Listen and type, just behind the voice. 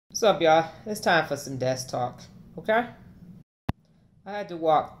What's up, y'all? It's time for some desk talk, okay? I had to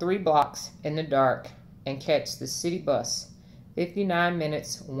walk 3 blocks in the dark and catch the city bus, 59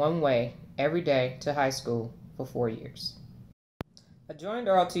 minutes one way every day to high school for 4 years. I joined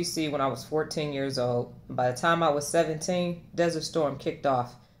ROTC when I was 14 years old, and by the time I was 17, Desert Storm kicked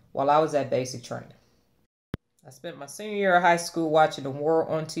off while I was at basic training. I spent my senior year of high school watching the war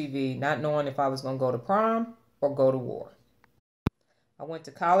on TV, not knowing if I was going to go to prom or go to war. I went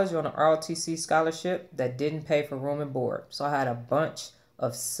to college on an ROTC scholarship that didn't pay for room and board, so I had a bunch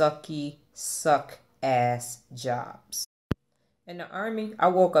of suck-ass jobs. In the Army, I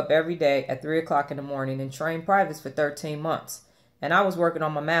woke up every day at 3 o'clock in the morning and trained privates for 13 months, and I was working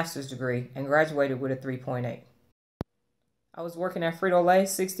on my master's degree and graduated with a 3.8. I was working at Frito-Lay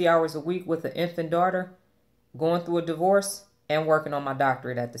 60 hours a week with an infant daughter, going through a divorce, and working on my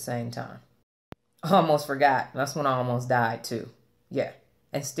doctorate at the same time. I almost forgot. That's when I almost died, too. Yeah,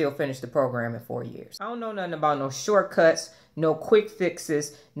 and still finished the program in 4 years. I don't know nothing about no shortcuts, no quick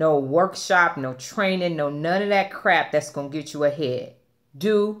fixes, no workshop, no training, no none of that crap that's going to get you ahead.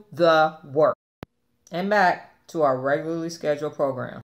 Do the work. And back to our regularly scheduled program.